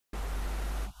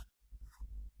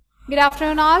Good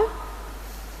afternoon, all.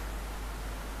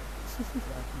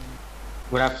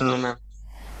 Good afternoon, ma'am.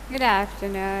 Good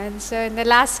afternoon. So, in the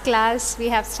last class, we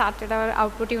have started our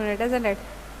output unit, isn't it?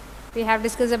 We have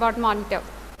discussed about monitor,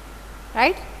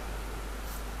 right?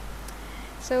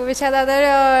 So, which are the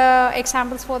other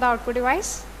examples for the output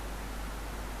device?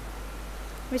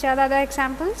 Which are the other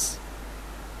examples?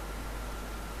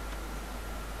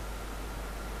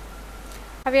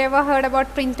 Have you ever heard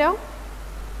about printer?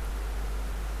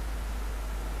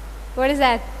 What is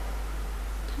that?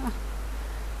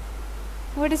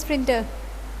 What is printer?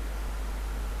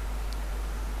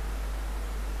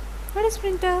 What is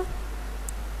printer?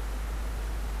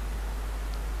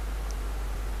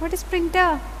 What is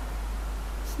printer?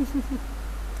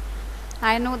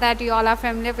 I know that you all are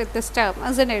familiar with this term,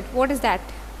 isn't it? What is that?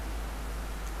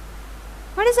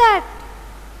 What is that?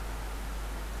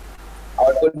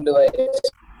 Output device.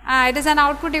 It is an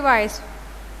output device.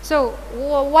 So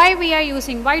why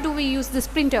do we use this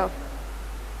printer?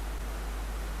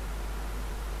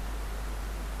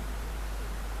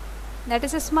 That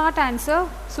is a smart answer.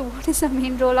 So what is the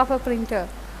main role of a printer?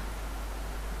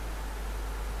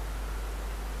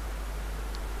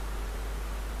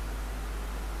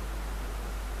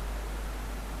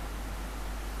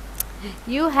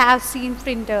 You have seen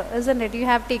printer, isn't it? You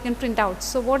have taken printouts.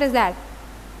 So what is that?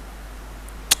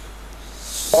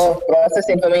 Oh, process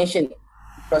information.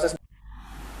 Process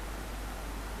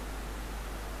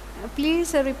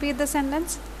Please repeat the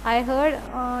sentence. I heard,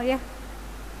 yeah.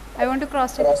 I want to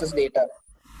cross check. process data.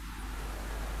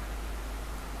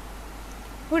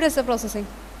 Who does the processing?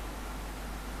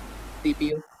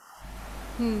 CPU.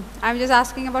 I'm just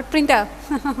asking about printer.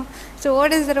 So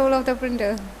what is the role of the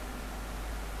printer?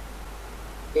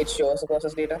 It shows the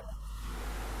process data.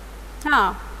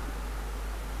 Huh.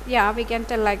 Yeah, we can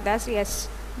tell like that. Yes.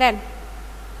 Then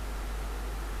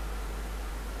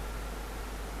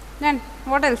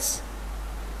what else?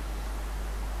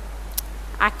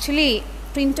 Actually,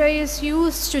 printer is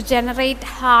used to generate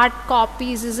hard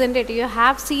copies, isn't it? You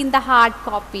have seen the hard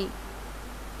copy,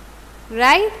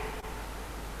 right?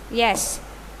 Yes.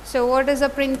 So what is a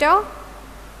printer?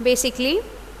 Basically,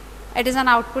 it is an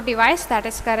output device, that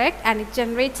is correct, and it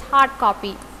generates hard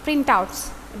copy,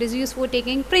 printouts. It is used for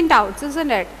taking printouts,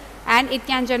 isn't it? And it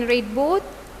can generate both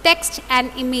text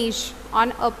and image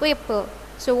on a paper.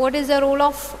 So what is the role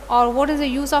of, or what is the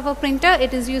use of a printer?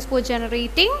 It is used for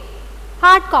generating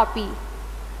hard copy.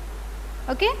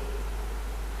 Okay?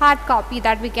 Hard copy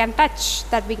that we can touch,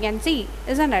 that we can see,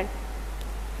 isn't it?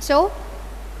 So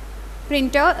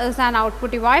printer is an output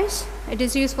device. It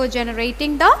is used for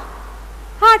generating the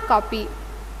hard copy,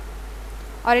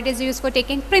 or it is used for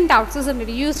taking printouts, isn't it?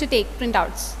 You used to take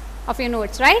printouts of your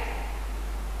notes, right?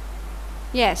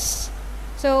 Yes.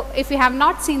 So if you have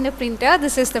not seen the printer,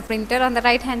 this is the printer. On the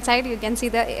right hand side you can see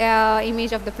the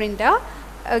image of the printer.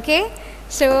 Okay,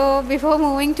 so before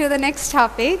moving to the next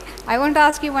topic, I want to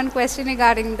ask you one question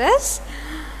regarding this.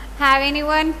 Have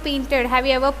anyone painted, have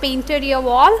you ever painted your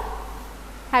wall?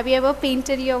 Have you ever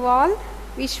painted your wall?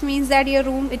 Which means that your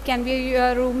room, it can be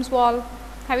your room's wall.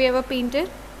 Have you ever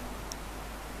painted?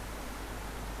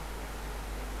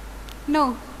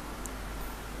 No.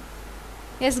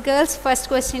 Yes, girls, first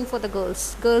question for the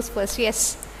girls. Girls first,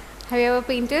 yes. Have you ever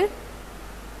painted?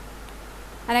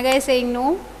 Anaga is saying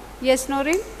no. Yes,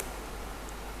 Noreen?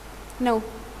 No.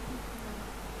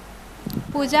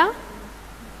 Pooja?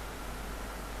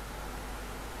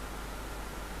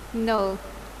 No.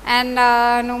 And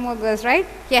no more girls, right?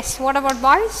 Yes. What about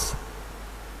boys?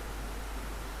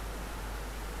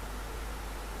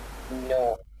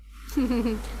 No.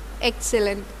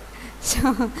 Excellent.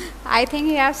 So I think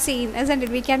you have seen, isn't it?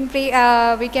 We can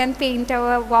paint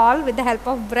our wall with the help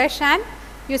of brush and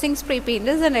using spray paint,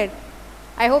 isn't it?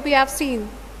 I hope you have seen.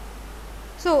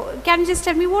 So can you just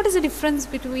tell me what is the difference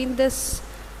between this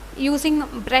using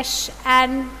brush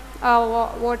and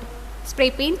what spray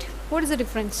paint? What is the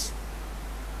difference?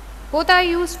 Both are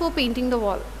used for painting the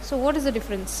wall. So what is the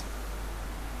difference?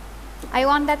 I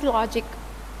want that logic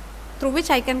through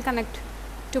which I can connect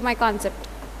to my concept.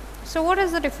 So what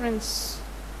is the difference?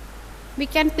 We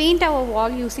can paint our wall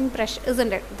using brush,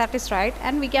 isn't it? That is right.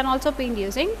 And we can also paint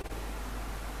using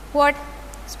what?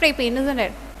 Spray paint, isn't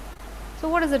it? So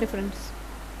what is the difference?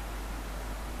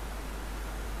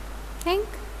 Think.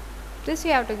 This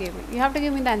you have to give me. You have to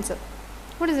give me the answer.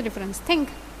 What is the difference? Think.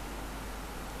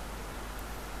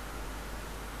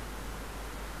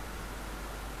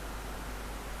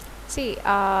 See,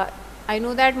 I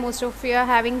know that most of you are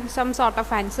having some sort of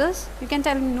answers. You can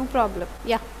tell me, no problem.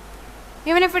 Yeah.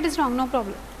 Even if it is wrong, no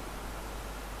problem.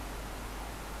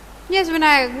 Yes,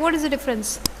 Vinayak, what is the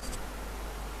difference?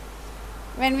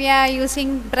 when we are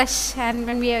using brush and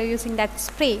when we are using that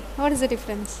spray? What is the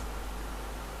difference?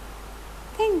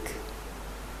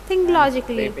 Think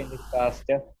logically. Spray paint is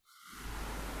faster.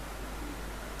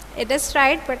 It is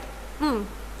right, but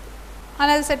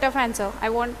another set of answer. I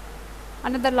want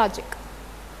another logic.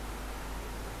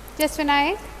 Just when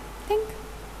I think.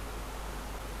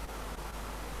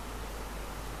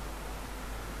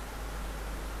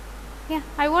 Yeah,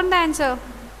 I want the answer.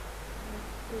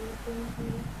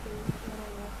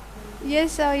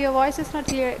 Yes, your voice is not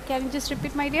clear. Can you just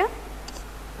repeat, my dear?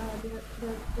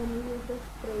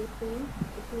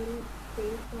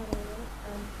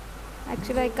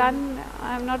 Actually, I can't.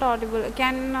 I'm not audible.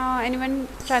 Can anyone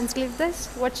translate this?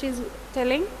 What she's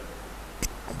telling?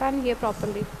 I can't hear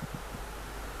properly.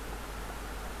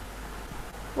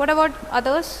 What about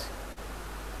others?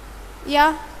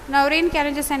 Yeah, Naureen, can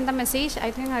you just send the message?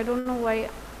 I think I don't know why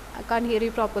I can't hear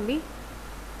you properly.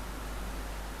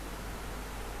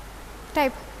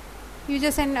 Type. You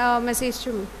just send a message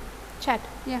to me. Chat.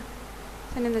 Yeah.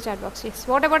 Send in the chat box. Yes.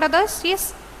 What about others?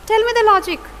 Yes. Tell me the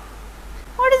logic.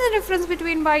 What is the difference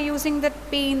between by using that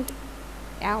paint?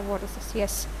 Yeah, what is this?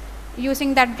 Yes.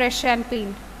 Using that brush and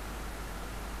paint.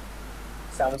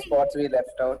 Some spots we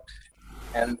left out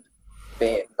and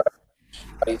paint.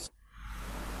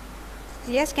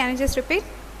 Yes, can you just repeat?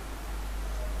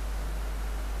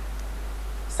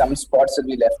 Some spots will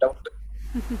be left out.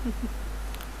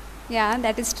 Yeah,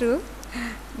 that is true.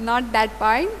 Not that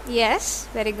point. Yes,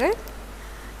 very good.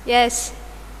 Yes.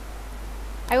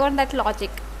 I want that logic.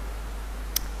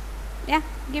 Yeah,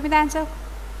 give me the answer.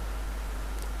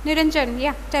 Niranjan,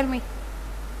 yeah, tell me.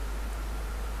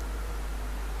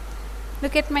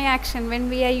 Look at my action. When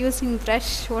we are using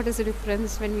brush, what is the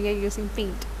difference when we are using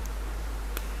paint?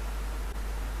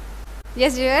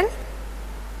 Yes, Joel?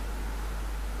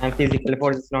 And physical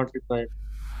force is not required.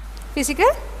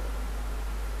 Physical?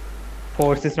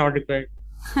 Force is not required.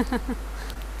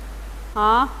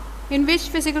 In which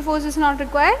physical force is not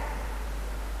required?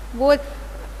 Both.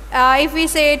 If we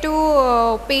say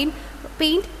to paint,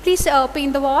 please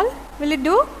paint the wall. Will it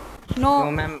do? No.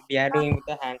 No, ma'am, we are doing with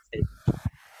the hand side.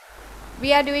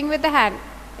 We are doing with the hand.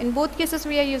 In both cases,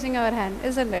 we are using our hand,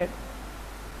 isn't it?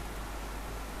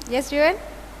 Yes, Joel?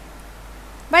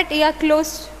 But you are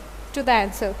close to the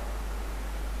answer.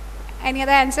 Any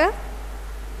other answer?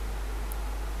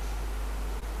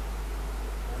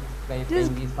 Spray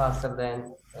paint is faster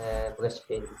than brush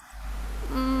paint.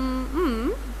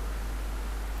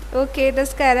 Okay,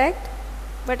 that's correct.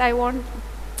 But I want.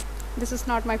 This is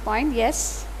not my point.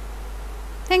 Yes.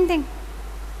 Think.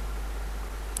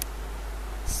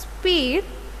 Speed.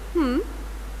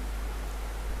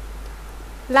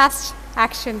 Last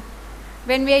action.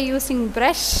 When we are using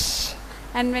brush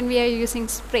and when we are using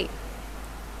spray.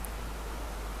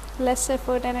 Less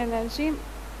effort and energy.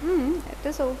 It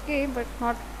is okay, but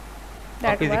not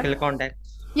that Or physical one. contact.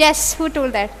 Yes, who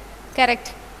told that?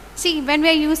 Correct. See, when we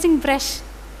are using brush,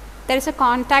 there is a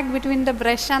contact between the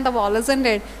brush and the wall, isn't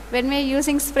it? When we are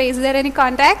using spray, is there any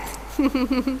contact?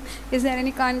 Is there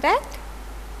any contact?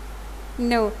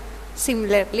 No.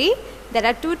 Similarly, there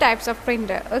are two types of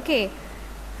printer. Okay.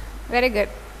 Very good.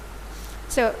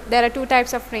 So, there are two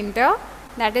types of printer.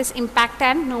 That is impact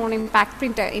and non-impact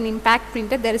printer. In impact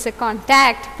printer, there is a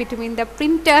contact between the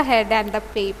printer head and the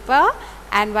paper.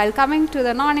 And while coming to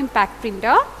the non-impact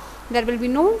printer, there will be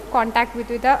no contact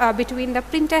between the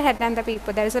printer head and the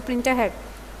paper. There is a printer head,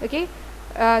 okay,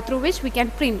 through which we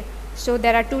can print. So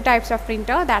there are two types of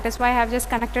printer. That is why I have just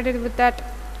connected it with that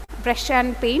brush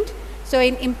and paint. So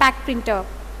in impact printer,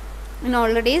 in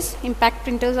older days, impact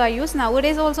printers are used.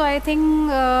 Nowadays also, I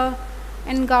think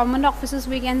in government offices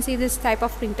we can see this type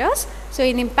of printers. So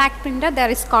in impact printer there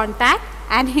is contact,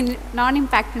 and in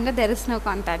non-impact printer there is no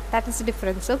contact. That is the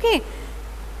difference. Okay,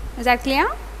 is that clear?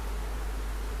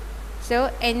 So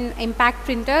in impact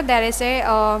printer there is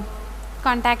a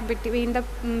contact between the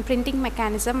printing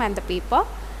mechanism and the paper,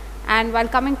 and while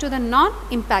coming to the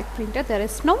non-impact printer, there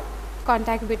is no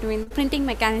contact between printing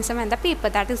mechanism and the paper.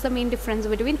 That is the main difference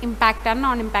between impact and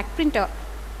non-impact printer.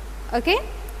 Okay,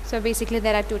 so basically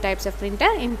there are two types of printer: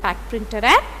 impact printer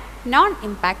and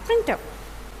non-impact printer.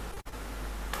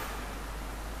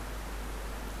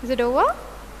 Is it over?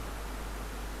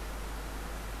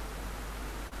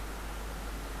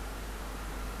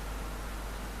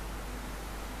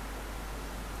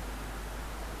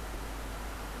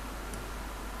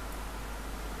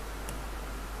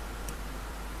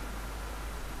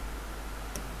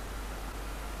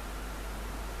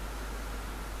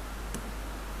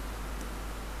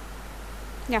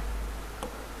 Yeah.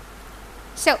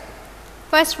 So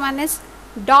first one is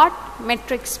dot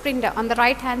matrix printer. On the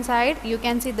right hand side you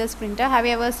can see this printer. Have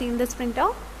you ever seen this printer?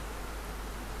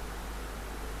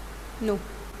 No.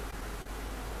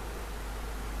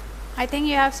 I think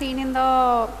you have seen in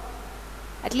the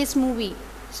at least movie.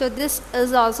 So this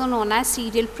is also known as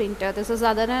serial printer. This is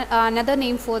another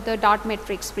name for the dot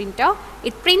matrix printer.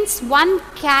 It prints one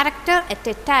character at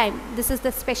a time. This is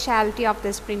the specialty of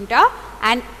this printer,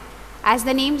 and as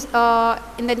the names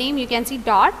in the name you can see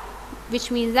dot,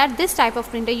 which means that this type of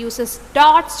printer uses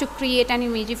dots to create an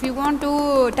image. If you want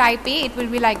to type A, it will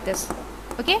be like this.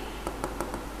 Okay,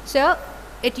 so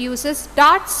it uses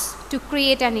dots to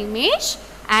create an image,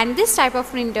 and this type of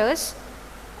printers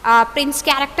prints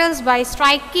characters by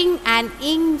striking an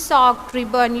ink-soaked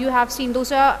ribbon. You have seen those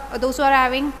who are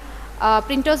having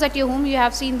printers at your home. You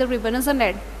have seen the ribbon, isn't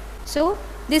it? So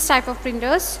this type of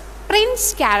printers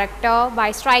prints character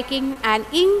by striking an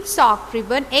ink-soaked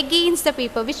ribbon against the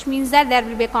paper, which means that there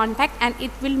will be a contact and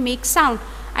it will make sound.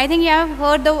 I think you have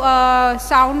heard the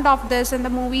sound of this in the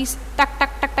movies, tuck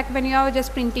tuck tuck tuck, when you are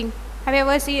just printing. Have you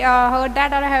ever heard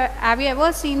that, or have you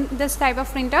ever seen this type of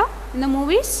printer in the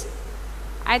movies?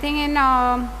 I think in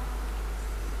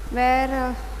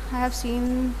where I have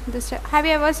seen this. Have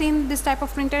you ever seen this type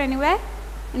of printer anywhere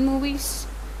in movies?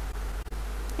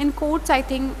 In courts, I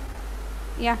think.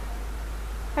 Yeah.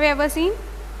 Have you ever seen?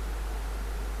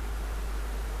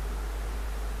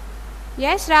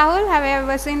 Yes, Rahul. Have you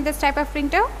ever seen this type of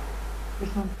printer?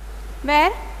 Yes, ma'am.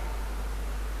 Where?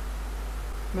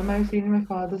 Ma'am, I've seen in my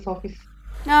father's office.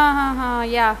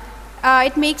 Yeah.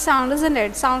 It makes sound, isn't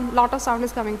it? Lot of sound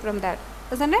is coming from that,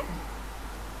 isn't it?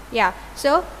 Yeah.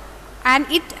 So, and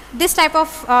this type of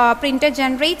printer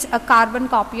generates a carbon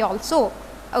copy also.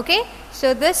 Okay.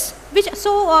 So this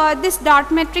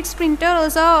dot matrix printer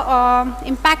is a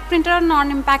impact printer or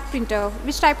non-impact printer.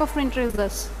 Which type of printer is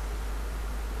this?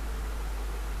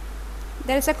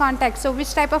 There is a contact. So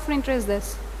which type of printer is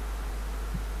this?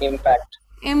 Impact.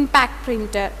 Impact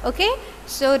printer. Okay.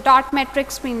 So dot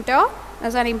matrix printer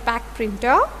is an impact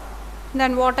printer.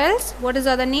 Then what else? What is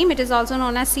the other name? It is also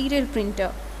known as serial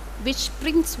printer, which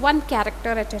prints one character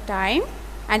at a time,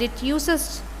 and it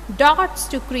uses dots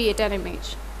to create an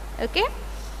image. Okay.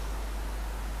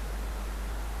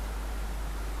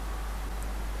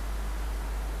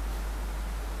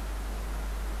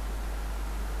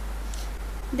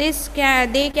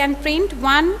 They can print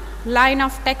one line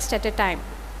of text at a time.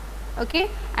 Okay,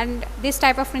 and this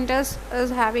type of printers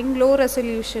is having low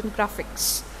resolution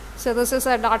graphics. So this is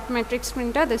a dot matrix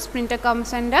printer. This printer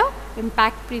comes under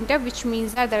impact printer, which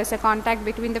means that there is a contact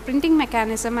between the printing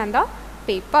mechanism and the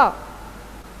paper.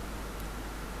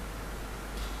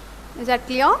 Is that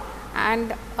clear?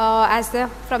 And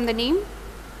from the name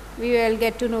we will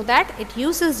get to know that it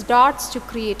uses dots to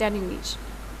create an image.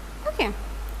 Okay.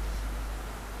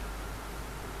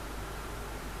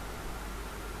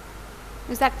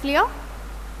 Is that clear?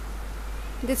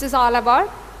 This is all about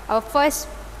our first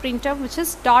printer, which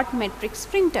is dot matrix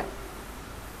printer.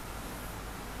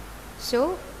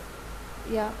 So,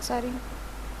 yeah, sorry.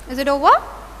 Is it over?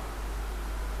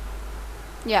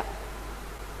 Yeah.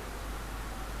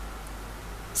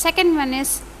 Second one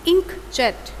is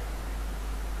inkjet.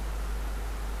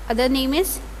 Other name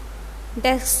is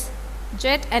desk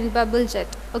jet and bubble jet.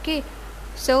 Okay.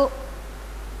 So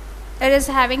it is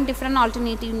having different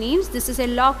alternative names. This is a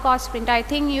low cost printer. I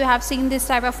think you have seen this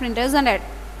type of printer, isn't it?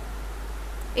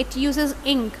 It uses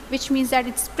ink, which means that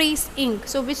it sprays ink.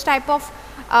 So which type of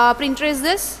printer is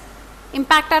this?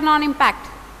 Impact or non-impact?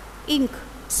 Ink.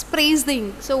 Sprays the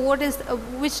ink. So what is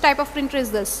which type of printer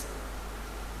is this?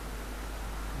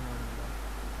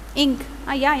 Ink.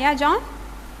 Yeah, John?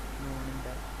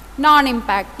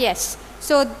 Non-impact, yes.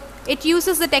 So it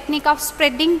uses the technique of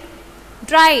spreading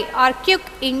dry or quick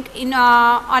ink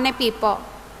on a paper.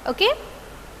 Okay,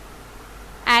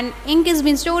 and ink is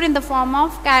been stored in the form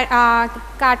of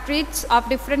cartridges of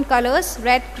different colors,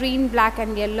 red, green, black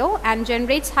and yellow, and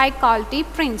generates high quality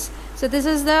prints. So this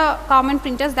is the common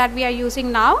printers that we are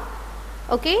using now.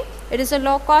 Okay, it is a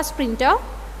low cost printer,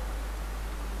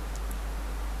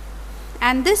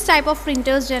 and this type of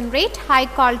printers generate high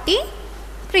quality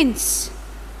prints,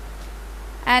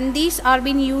 and these are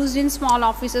being used in small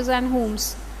offices and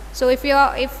homes. So if you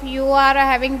are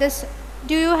having this,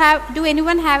 do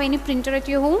anyone have any printer at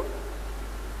your home?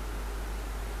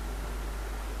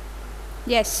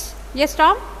 Yes,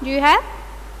 Tom, do you have?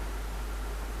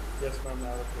 Yes, ma'am, I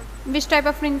have a printer. Which type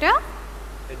of printer?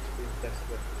 HP,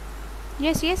 desktop.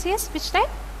 Yes, which type?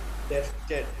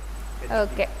 Desktop.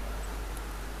 Okay,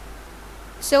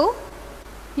 so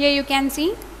here you can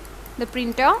see the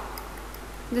printer.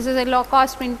 This is a low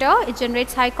cost printer. It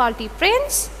generates high quality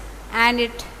prints, and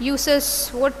it uses,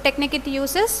 what technique it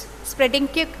uses? Spreading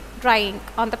quick drying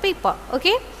on the paper.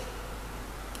 Okay.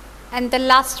 And the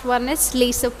last one is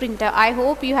laser printer. I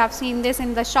hope you have seen this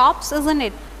in the shops, isn't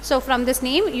it? So from this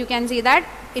name you can see that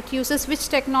it uses which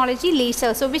technology?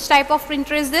 Laser. So which type of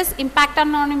printer is this? Impact or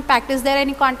non-impact? Is there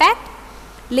any contact?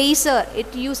 Laser.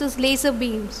 It uses laser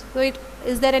beams. So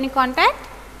is there any contact?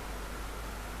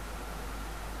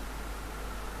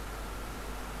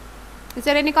 Is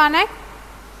there any contact?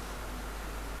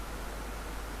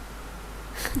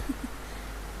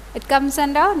 It comes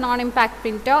under non-impact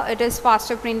printer. It is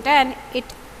faster printer and it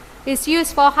is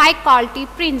used for high quality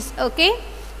prints. Okay.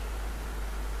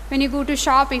 When you go to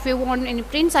shop, if you want any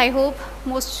prints, I hope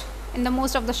in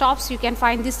most of the shops you can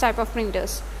find this type of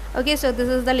printers. Okay, so this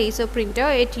is the laser printer.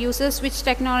 It uses which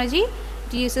technology?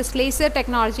 It uses laser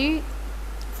technology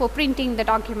for printing the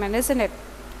document, isn't it?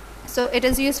 So it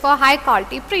is used for high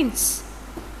quality prints.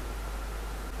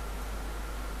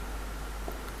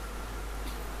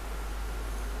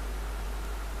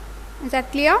 Is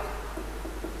that clear?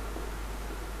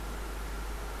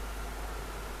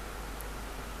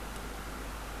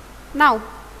 Now,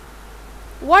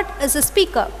 what is a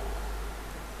speaker?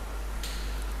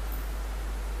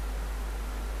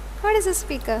 What is a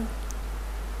speaker?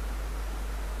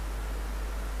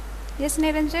 Yes,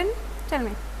 Niranjan? Tell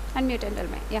me. Unmute and tell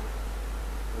me. Yeah.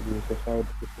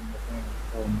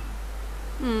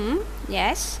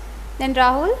 Yes. Then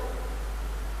Rahul?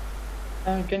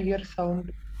 I can hear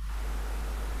sound.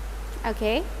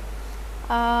 Okay.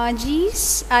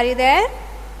 Jeez, are you there?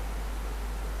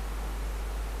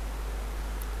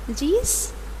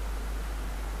 Jeez?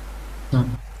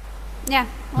 Yeah.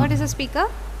 What is a speaker?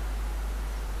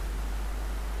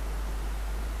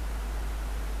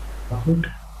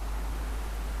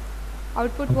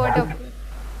 Output what?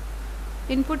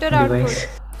 Input or output?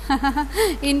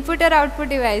 Input or output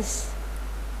device?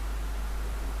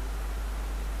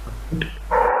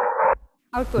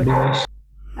 Output. Device.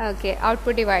 Okay,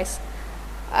 output device.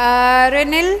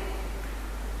 Renil?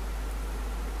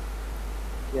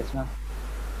 Yes, ma'am.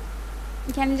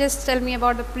 Can you just tell me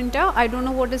about the printer? I don't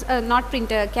know what is, not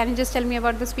printer. Can you just tell me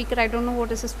about the speaker? I don't know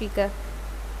what is a speaker.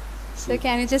 So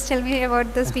can you just tell me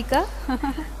about the speaker?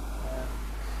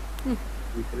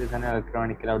 Speaker is an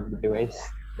electronic output device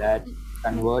that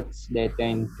converts data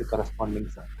into corresponding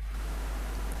sound.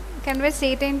 Convert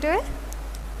data into it?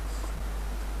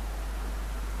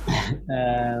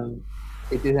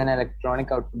 It is an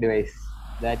electronic output device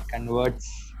that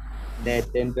converts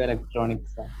data into electronic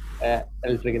sound.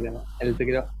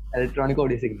 Electronic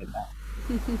audio signal.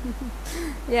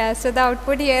 Yeah, so the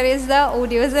output here is the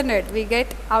audio, isn't it? We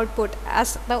get output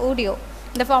as the audio,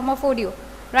 the form of audio,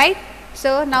 right?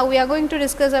 So now we are going to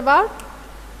discuss about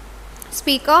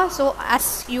speaker. So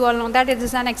as you all know that it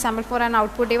is an example for an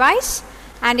output device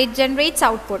and it generates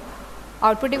output.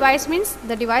 Output device means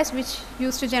the device which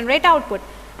used to generate output,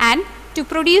 and to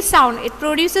produce sound, it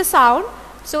produces sound.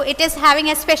 So it is having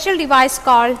a special device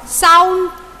called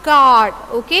sound card,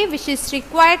 okay, which is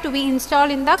required to be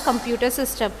installed in the computer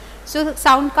system. So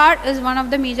sound card is one of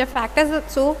the major factors.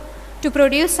 So to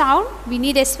produce sound we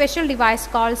need a special device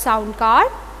called sound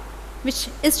card, which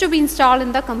is to be installed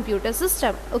in the computer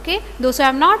system. Okay, those who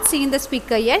have not seen the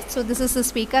speaker yet, so this is the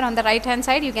speaker. On the right hand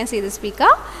side you can see the speaker.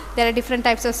 There are different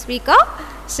types of speaker.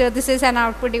 So this is an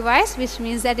output device, which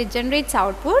means that it generates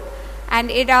output,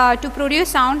 and it to produce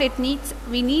sound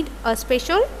we need a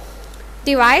special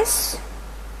device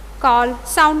called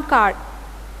sound card.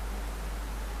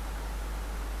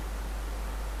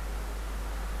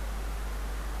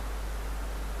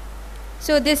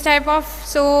 So this type of,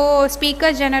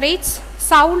 speaker generates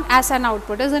sound as an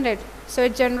output, isn't it? So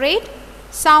it generates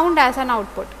sound as an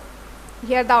output.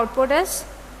 Here the output is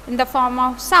in the form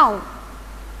of sound.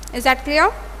 Is that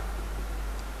clear?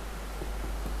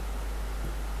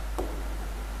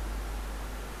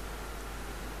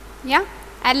 Yeah.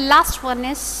 And last one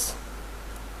is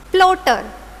plotter.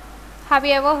 Have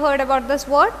you ever heard about this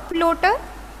word, plotter?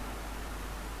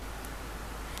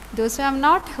 Those who have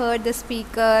not heard the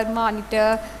speaker,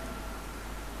 monitor,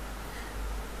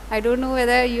 I don't know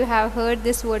whether you have heard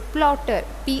this word plotter,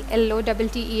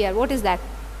 P-L-O-T-T-E-R. What is that?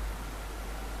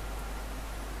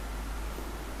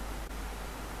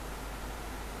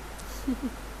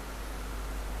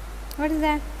 What is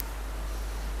that?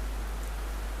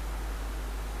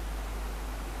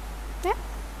 Yeah.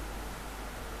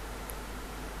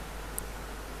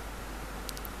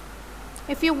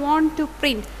 If you want to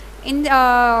print,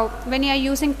 when you are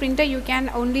using printer you can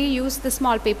only use the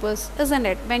small papers, isn't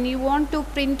it? When you want to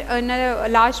print a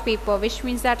large paper, which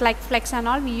means that like flex and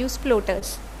all, we use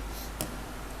plotters.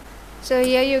 So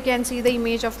here you can see the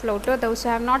image of plotter. Those who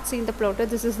have not seen the plotter,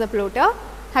 this is the plotter.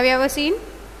 Have you ever seen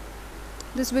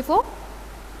this before?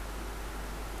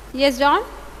 Yes, John?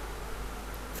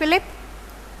 Philip?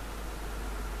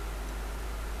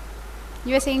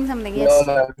 You were saying something, yes?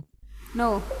 No, ma'am.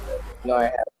 No. No, I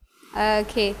have.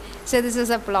 Okay, so this is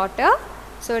a plotter.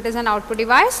 So it is an output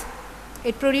device.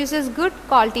 It produces good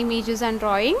quality images and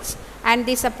drawings, and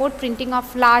they support printing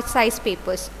of large size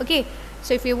papers. Okay,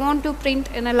 so if you want to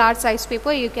print in a large size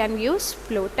paper, you can use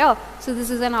plotter. So this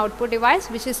is an output device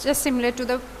which is just similar to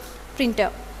the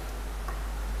printer.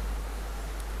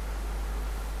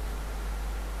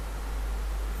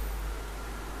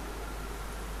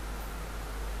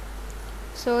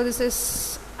 So this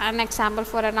is an example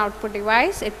for an output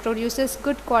device. It produces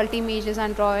good quality images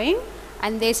and drawing,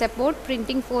 and they support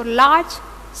printing for large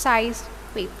size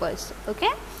papers.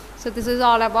 Okay, so this is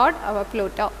all about our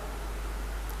plotter.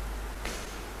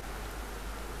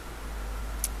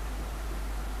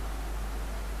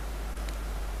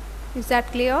 Is that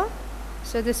clear?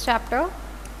 So this chapter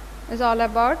is all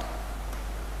about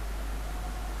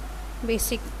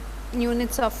basic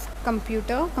units of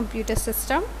computer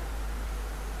system.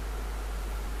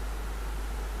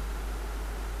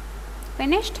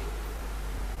 Finished?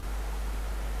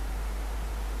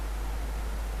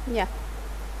 Yeah.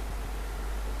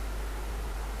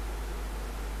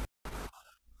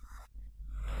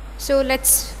 So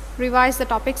let's revise the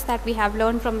topics that we have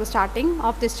learned from the starting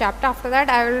of this chapter. After that,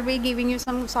 I will be giving you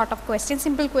some sort of questions,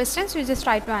 simple questions. You just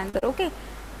try to answer. Okay.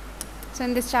 So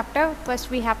in this chapter,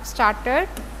 first we have started.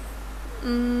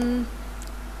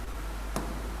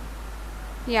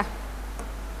 Yeah.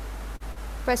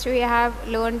 First we have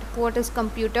learned what is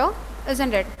computer,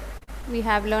 isn't it? We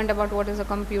have learned about what is a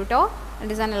computer.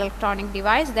 It is an electronic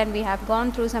device. Then we have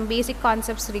gone through some basic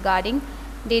concepts regarding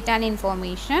data and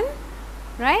information,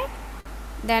 right?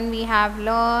 Then we have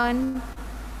learned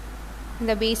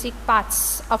the basic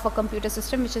parts of a computer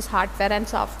system, which is hardware and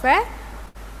software.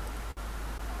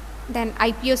 Then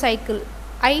IPO cycle.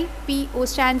 IPO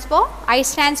stands for? I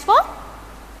stands for?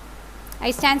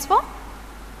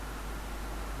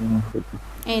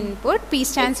 Input. P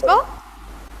stands for?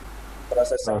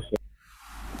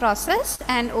 Process.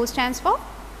 And O stands for?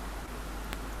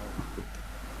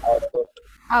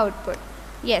 Output.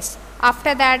 Yes.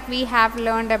 After that we have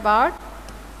learned about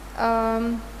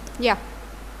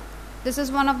this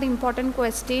is one of the important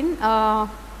question.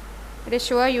 It is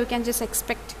sure you can just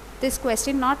expect this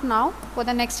question, not now, for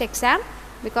the next exam,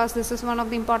 because this is one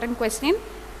of the important question.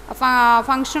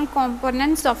 Functional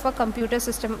components of a computer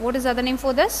system. What is the other name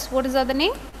for this? What is the other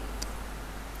name?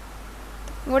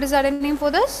 What is the other name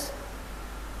for this?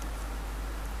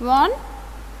 Von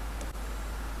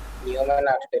Neumann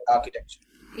architecture.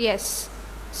 Yes.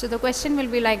 So the question will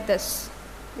be like this: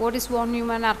 what is von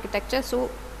Neumann architecture? So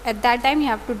at that time you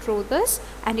have to draw this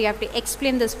and you have to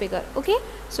explain this figure. Okay.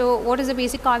 So what is the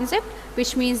basic concept?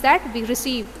 Which means that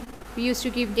we used to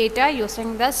give data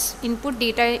using this input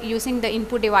data using the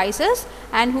input devices,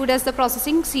 and who does the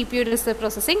processing? CPU does the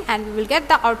processing, and we will get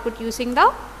the output using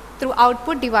through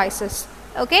output devices.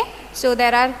 Okay. So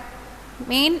there are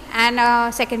main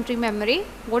and secondary memory.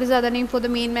 What is the other name for the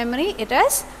main memory? It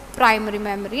is primary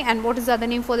memory. And what is the other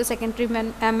name for the secondary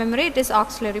memory? It is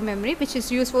auxiliary memory, which is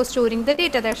used for storing the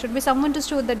data. There should be someone to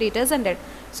store the data, isn't it?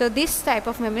 So this type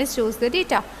of memory stores the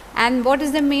data. And what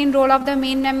is the main role of the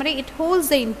main memory? It holds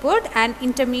the input and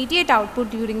intermediate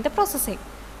output during the processing.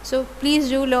 So please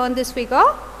do learn this figure.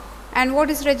 And what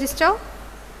is register?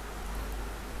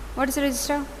 What is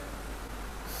register?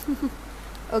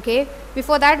 Okay.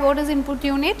 Before that, what is input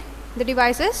unit? The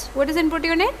devices. What is input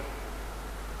unit?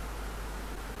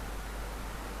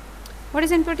 What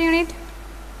is input unit?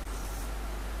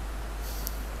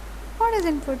 What is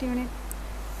input unit?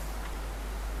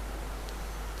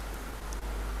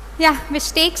 Yeah,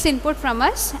 which takes input from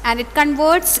us and it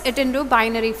converts it into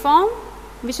binary form,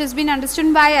 which has been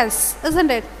understood by us,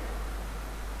 isn't it?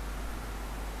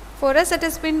 For us, it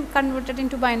has been converted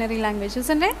into binary language,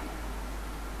 isn't it?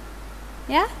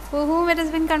 Yeah, for whom it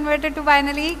has been converted to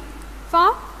binary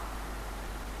form?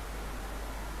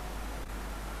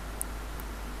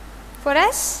 For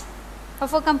us or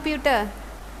for computer?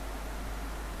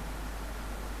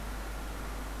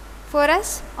 For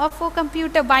us or for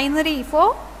computer? Binary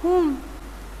for whom?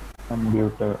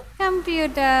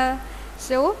 Computer.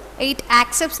 So it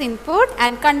accepts input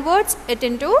and converts it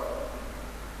into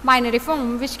binary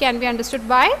form, which can be understood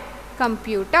by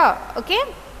computer. Okay.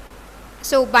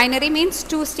 So binary means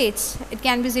two states. It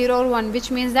can be 0 or 1,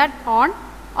 which means that on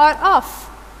or off.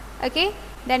 Okay.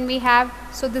 Then we have,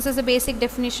 so this is a basic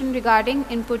definition regarding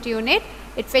input unit.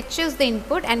 It fetches the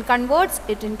input and converts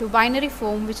it into binary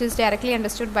form, which is directly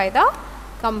understood by the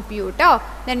computer.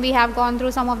 Then we have gone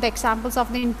through some of the examples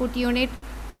of the input unit.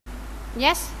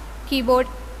 Yes, keyboard.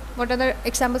 What are the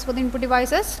examples for the input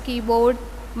devices? Keyboard,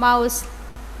 mouse,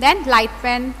 then light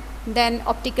pen, then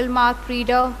optical mark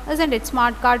reader, isn't it?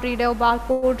 Smart card reader,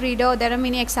 barcode reader. There are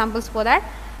many examples for that.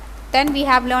 Then we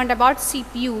have learned about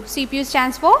CPU. CPU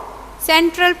stands for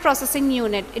Central Processing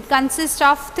Unit. It consists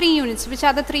of 3 units. Which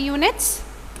are the 3 units?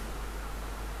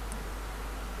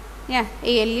 Yeah,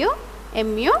 ALU,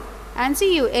 MU and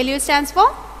CU. ALU stands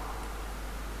for?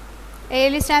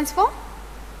 ALU stands for?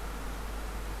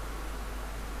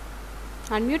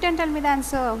 Unmute and tell me the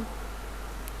answer.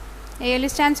 ALU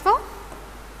stands for?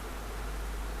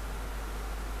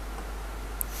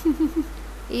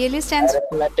 ALU stands for?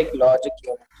 Arithmetic logic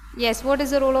unit. Yes, what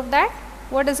is the role of that?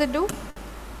 What does it do?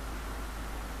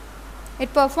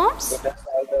 It performs? It does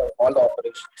all the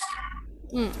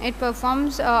operations. It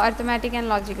performs arithmetic and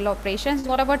logical operations.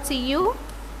 What about CU?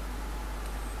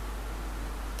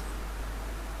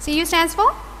 CU stands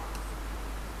for?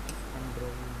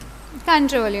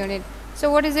 Control unit.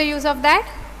 So what is the use of that?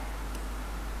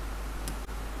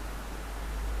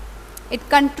 It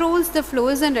controls the flow,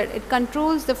 isn't it? It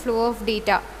controls the flow of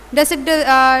data. Does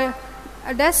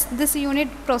this unit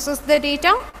process the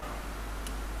data?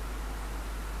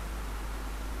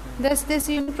 Does this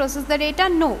unit process the data?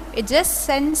 No, it just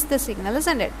sends the signal,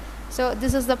 isn't it? So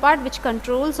this is the part which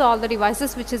controls all the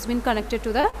devices which has been connected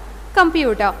to the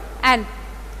computer. And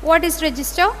what is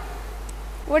register?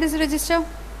 What is register?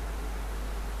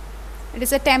 It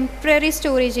is a temporary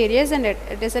storage area, isn't it?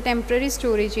 It is a temporary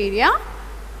storage area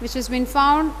which has been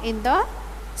found in the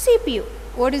CPU.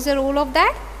 What is the role of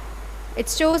that? It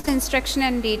stores instruction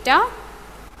and data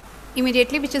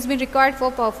immediately which has been required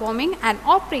for performing an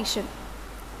operation.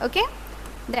 Okay.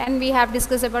 Then we have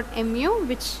discussed about MU,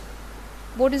 which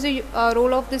what is the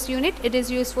role of this unit? It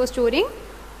is used for storing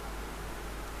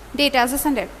data,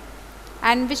 isn't it?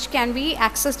 And which can be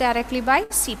accessed directly by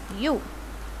CPU.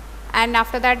 And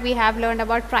after that we have learned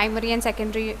about primary and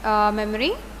secondary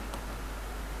memory.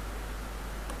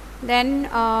 Then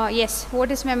yes,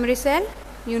 what is memory cell?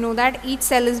 You know that each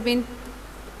cell has been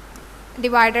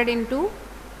divided into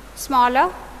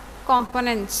smaller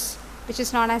components which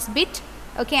is known as bit.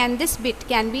 Okay, and this bit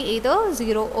can be either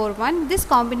 0 or 1. This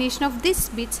combination of these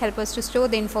bits help us to store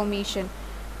the information,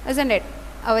 isn't it?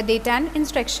 Our data and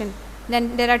instruction.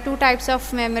 Then there are 2 types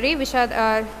of memory which are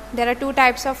there are 2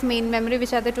 types of main memory,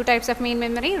 which are the 2 types of main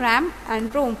memory, RAM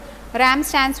and ROM. RAM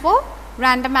stands for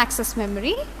random access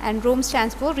memory and ROM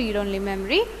stands for read only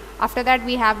memory. After that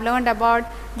we have learned about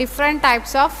different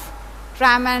types of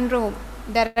RAM and ROM.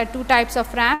 There are 2 types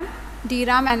of RAM,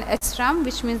 DRAM and SRAM,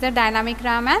 which means the dynamic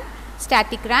RAM and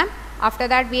static RAM. After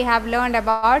that we have learned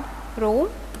about ROM,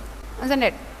 isn't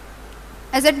it?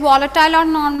 Is it volatile or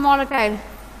non-volatile?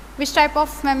 Which type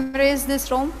of memory is this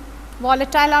ROM?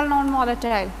 Volatile or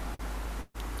non-volatile?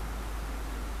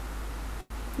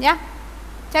 Yeah,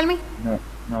 tell me. No,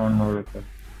 non-volatile.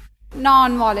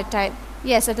 Non-volatile.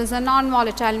 Yes, it is a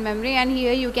non-volatile memory, and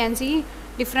here you can see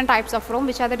different types of ROM.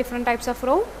 Which are the different types of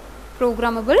ROM?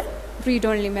 Programmable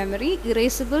read-only memory,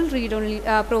 erasable read-only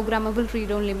programmable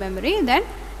read-only memory, then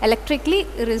electrically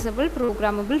erasable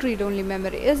programmable read-only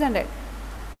memory, isn't it?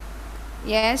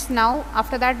 Yes. Now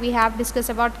after that we have discussed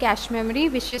about cache memory,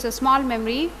 which is a small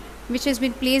memory which has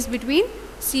been placed between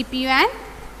CPU and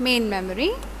main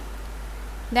memory.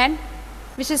 Then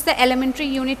which is the elementary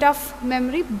unit of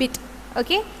memory? Bit.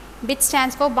 Okay, bit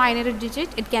stands for binary digit.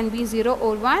 It can be 0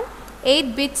 or 1.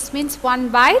 8 bits means 1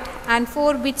 byte and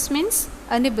 4 bits means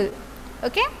a nibble.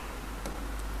 Okay.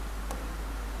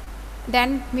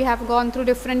 Then we have gone through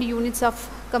different units of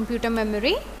computer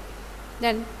memory.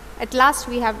 Then at last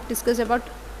we have discussed about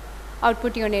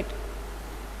output unit.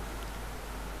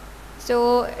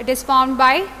 So it is formed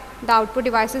by the output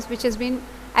devices which has been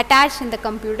attached in the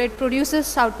computer. It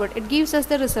produces output. It gives us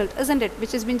the result, isn't it?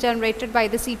 Which has been generated by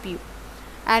the CPU.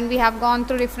 And we have gone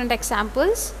through different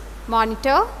examples.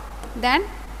 Monitor. Then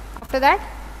after that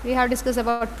we have discussed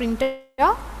about printer.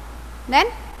 Then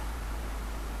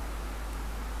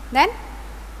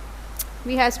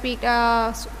we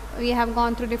have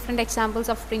gone through different examples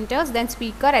of printers. Then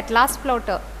speaker, at last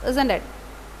plotter, isn't it?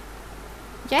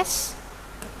 Yes.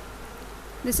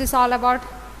 This is all about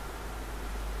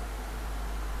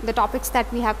the topics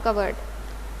that we have covered.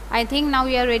 I think now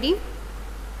you are ready.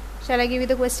 Shall I give you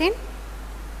the question?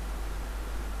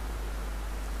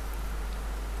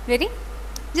 Ready?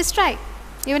 Just try.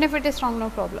 Even if it is wrong, no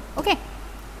problem. Okay.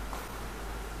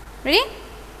 Ready?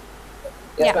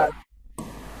 Yes, Yeah. ma'am.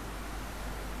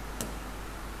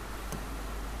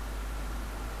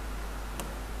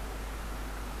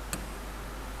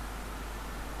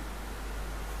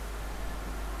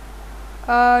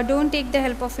 don't take the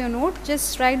help of your note,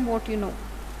 just write what you know.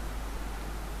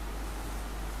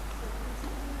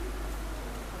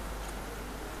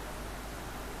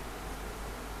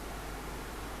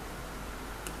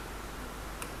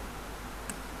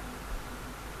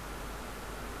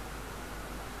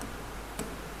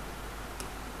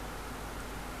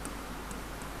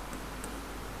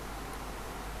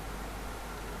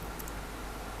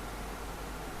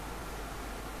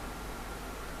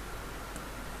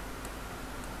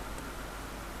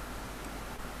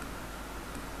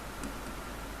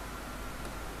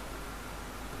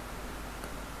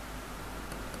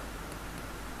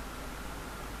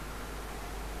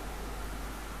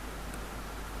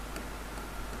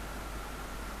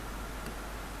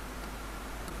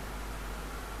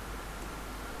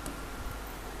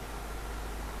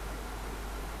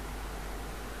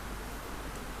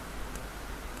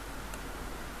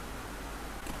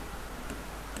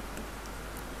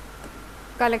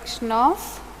 Collection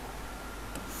of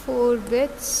 4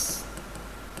 bits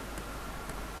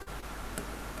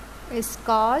is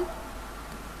called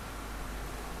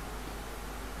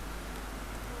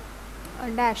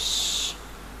a dash.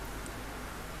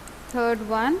 Third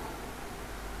one,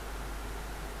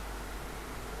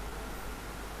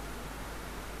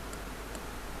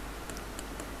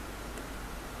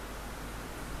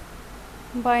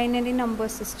 binary number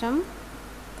system.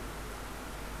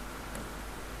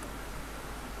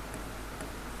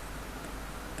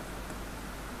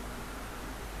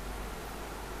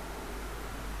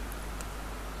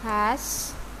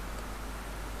 Has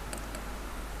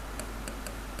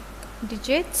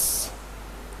digits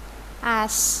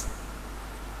as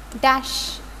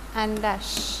dash and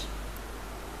dash.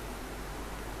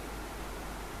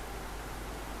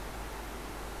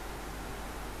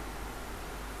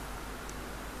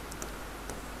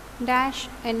 Dash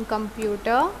in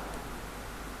computer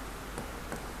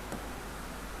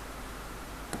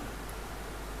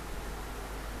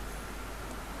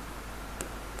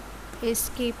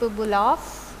is capable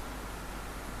of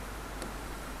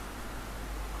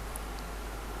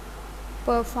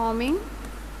performing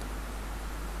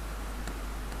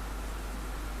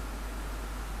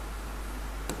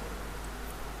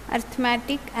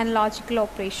arithmetic and logical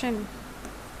operation.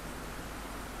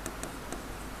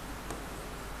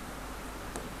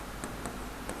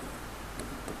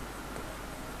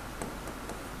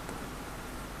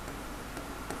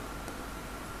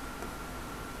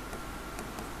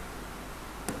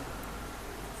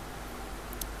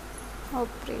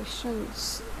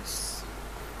 Operations. Yes.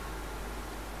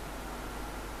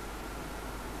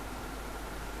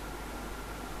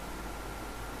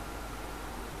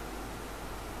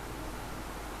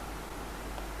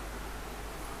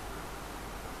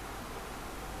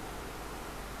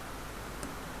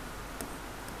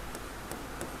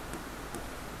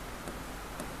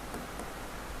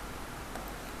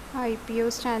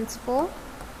 IPO stands for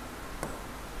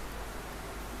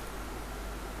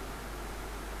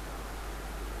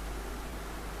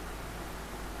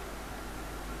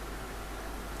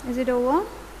Is it over?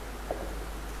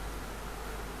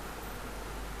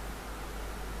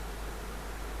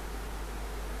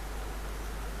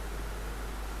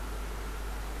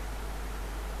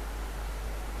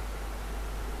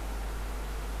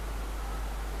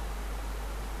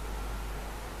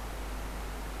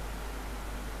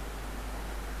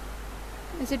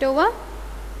 Is it over?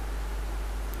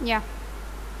 Yeah.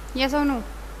 Yes or no?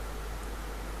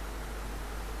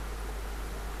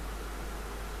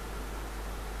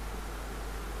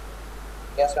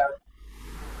 Yes, ma'am.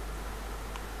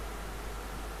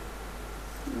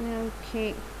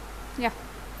 Okay. Yeah.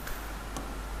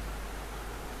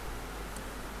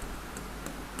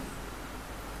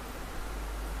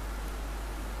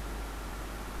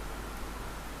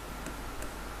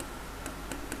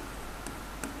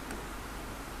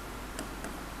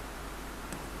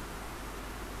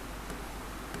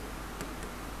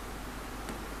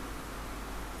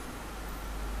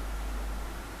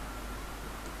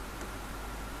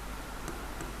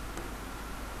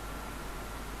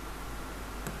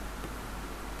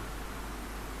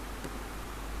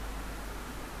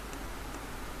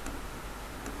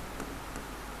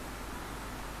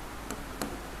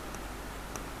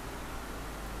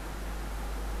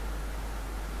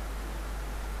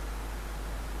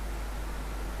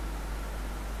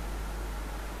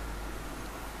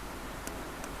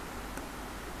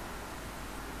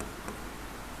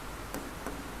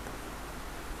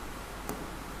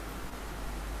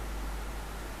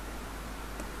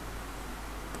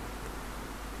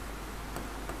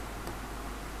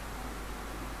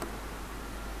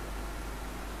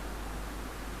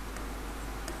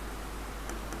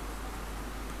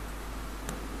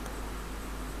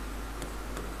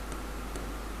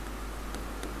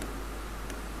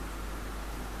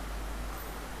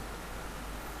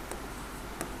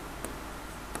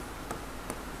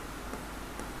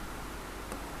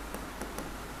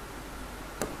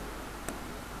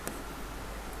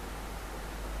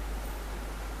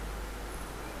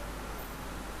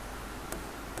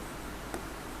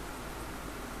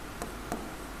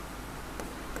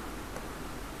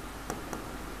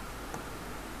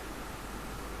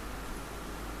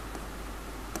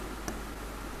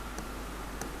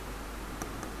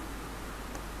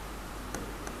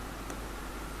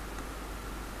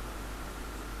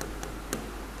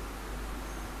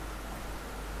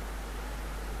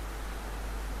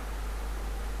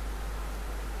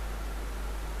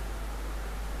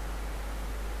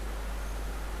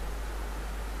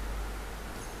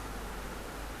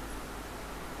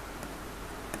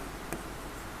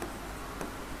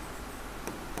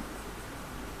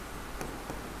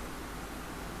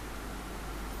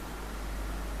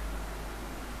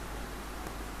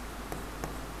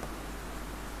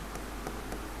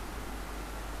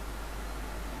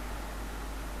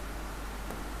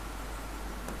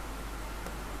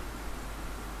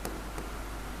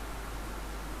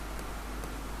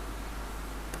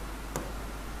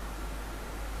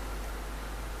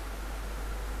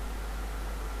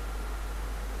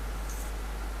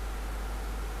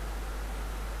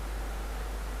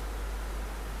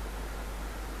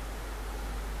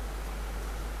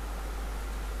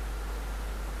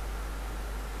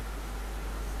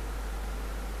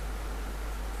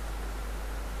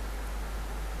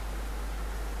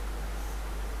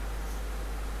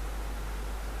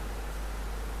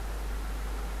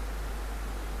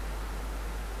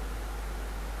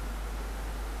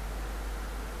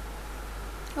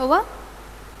 Over?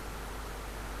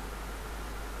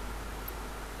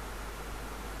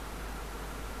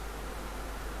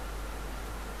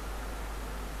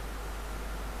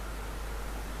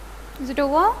 Is it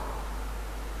over?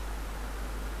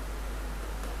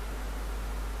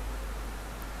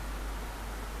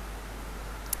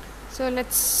 So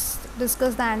let's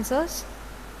discuss the answers.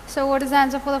 So what is the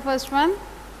answer for the first one?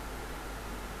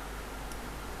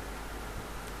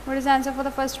 What is the answer for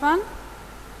the first one?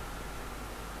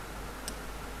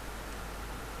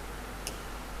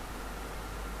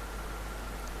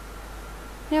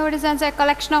 Yeah, what is the answer? A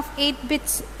collection of 8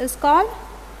 bits is called?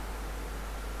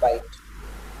 Byte.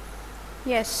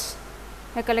 Yes.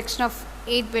 A collection of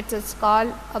 8 bits is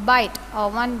called a byte or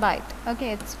 1 byte.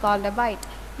 Okay, it's called a byte.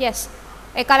 Yes.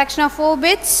 A collection of 4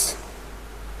 bits?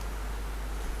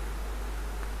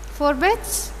 4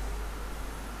 bits?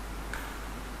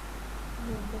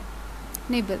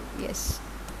 Nibble, yes.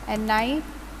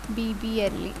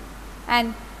 NIBBLE.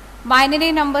 And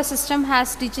binary number system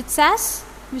has digits as?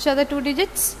 Which are the 2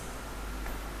 digits?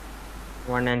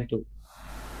 1 and 2.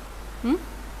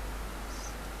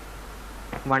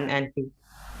 1 and 2.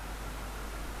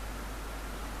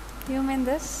 You mean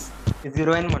this?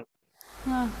 0 and 1.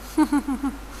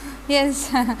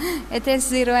 Yes, it is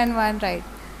 0 and 1, right?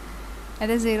 It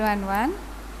is 0 and 1.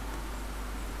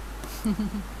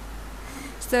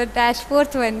 So dash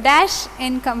fourth one. Dash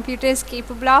in computer is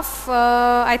capable of,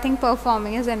 I think,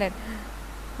 performing, isn't it?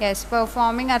 Yes,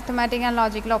 performing arithmetic and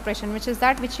logical operation. Which is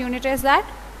that? Which unit is that?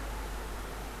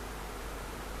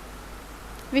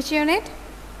 Which unit?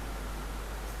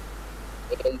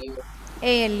 ALU.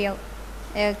 ALU.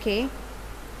 Okay.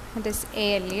 It is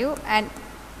ALU. And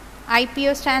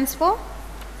IPO stands for?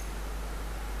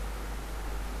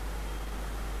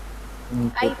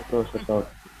 Input process out.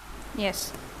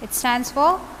 Yes, it stands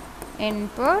for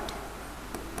input,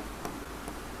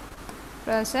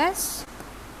 process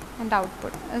and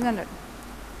output, isn't it?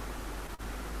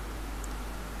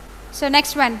 So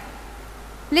next one,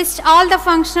 list all the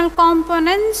functional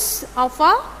components of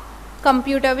a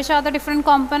computer. Which are the different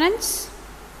components?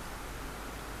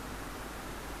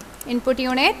 Input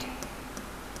unit,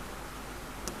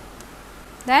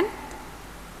 then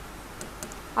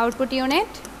output unit.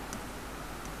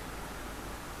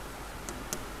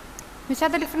 Which are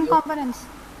the different components?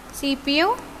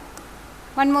 CPU.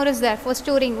 One more is there for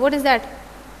storing. What is that?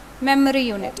 Memory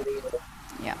unit.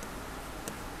 Yeah.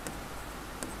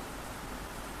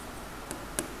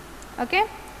 Okay.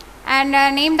 And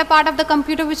name the part of the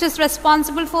computer which is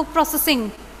responsible for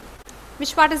processing.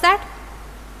 Which part is that?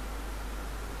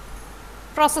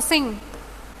 Processing.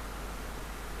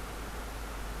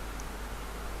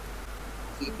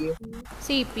 CPU.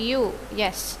 CPU.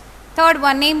 Yes. Third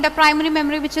one, name the primary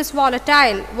memory which is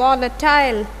volatile.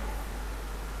 Volatile.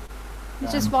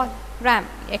 Which is RAM.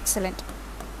 Excellent.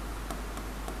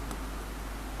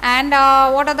 And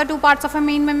what are the 2 parts of a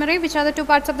main memory? Which are the 2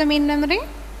 parts of the main memory?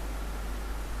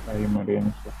 Primary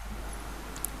and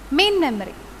Main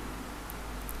memory.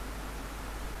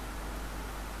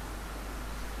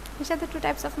 Which are the 2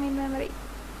 types of main memory?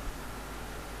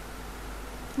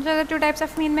 Which are the 2 types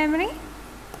of main memory?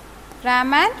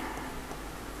 RAM and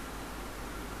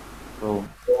ROM.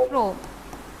 ROM.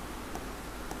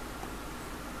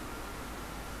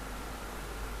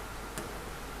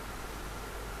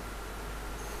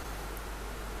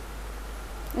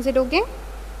 Is it okay?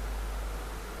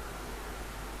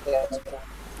 Yes.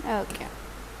 Okay.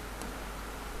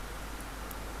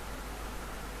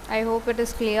 I hope it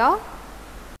is clear.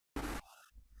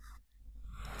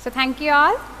 So thank you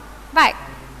all. Bye.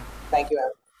 Thank you,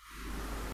 ma'am.